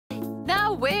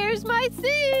Now, where's my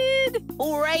Sid?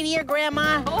 Oh, right here,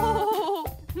 Grandma. Oh.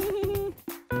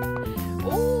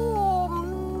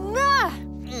 Oh, nah.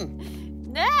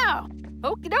 Now,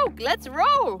 okie doke, let's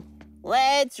roll.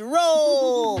 Let's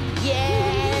roll.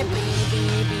 Yeah,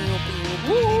 baby,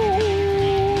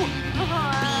 woo.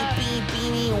 Beep,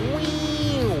 beep,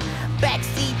 wee.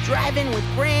 Backseat driving with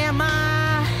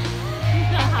Grandma.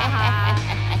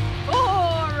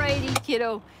 Alrighty,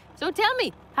 kiddo. So tell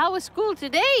me, how was school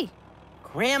today?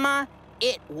 Grandma,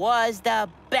 it was the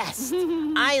best.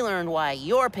 I learned why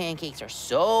your pancakes are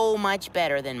so much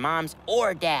better than Mom's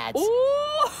or Dad's.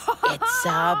 Ooh. It's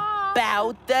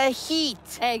about the heat.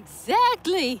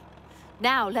 Exactly.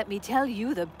 Now let me tell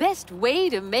you the best way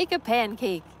to make a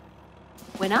pancake.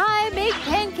 When I make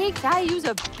pancakes, I use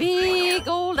a big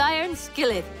old iron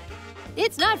skillet.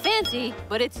 It's not fancy,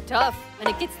 but it's tough, and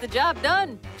it gets the job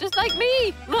done, just like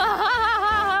me.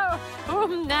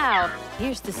 Now,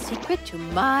 here's the secret to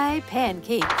my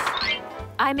pancakes.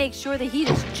 I make sure the heat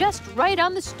is just right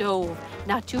on the stove.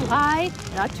 Not too high,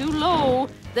 not too low.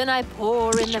 Then I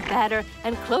pour in the batter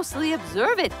and closely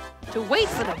observe it to wait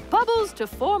for the bubbles to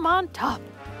form on top.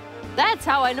 That's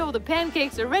how I know the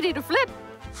pancakes are ready to flip.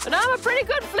 And I'm a pretty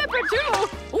good flipper, too.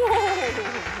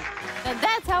 And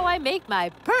that's how I make my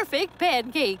perfect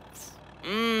pancakes.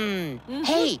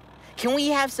 Hey, can we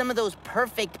have some of those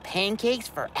perfect pancakes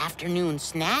for afternoon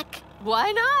snack?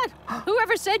 Why not?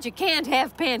 Whoever said you can't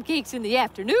have pancakes in the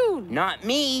afternoon? Not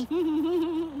me.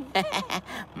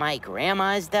 My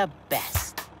grandma's the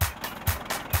best.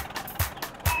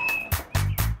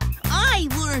 I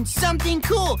learned something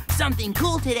cool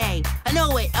today. I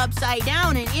know it upside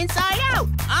down and inside out.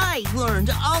 I learned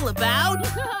all about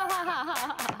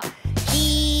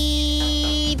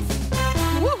heat.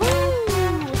 Woohoo!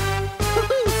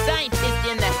 Woohoo! Scientist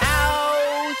in the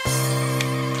house.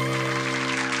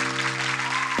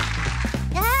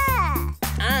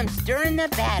 I'm stirring the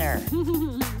batter.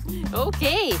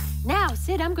 Okay, now,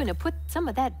 Sid, I'm going to put some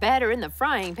of that batter in the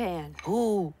frying pan.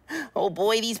 Ooh, oh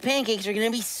boy, these pancakes are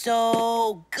gonna be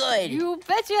so good. You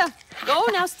betcha. Go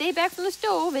now, stay back from the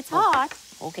stove. It's hot.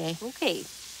 Okay. Okay.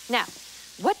 Now,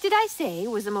 what did I say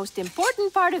was the most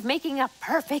important part of making a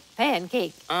perfect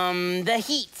pancake? The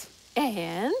heat.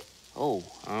 And? Oh,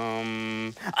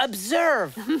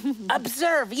 observe.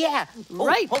 Observe, yeah. Oh,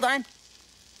 Right. Hold on.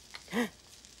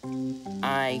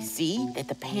 I see that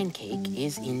the pancake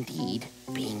is indeed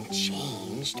being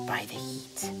changed by the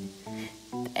heat.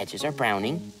 The edges are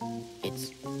browning.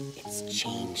 It's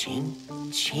changing.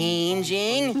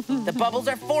 The bubbles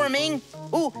are forming.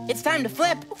 Ooh, it's time to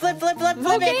flip. Flip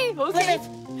Okay, it. okay. Flip it.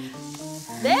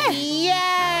 There.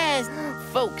 Yes!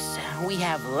 Folks, we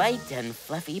have light and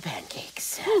fluffy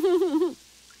pancakes.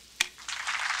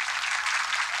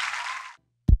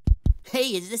 Hey,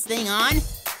 is this thing on?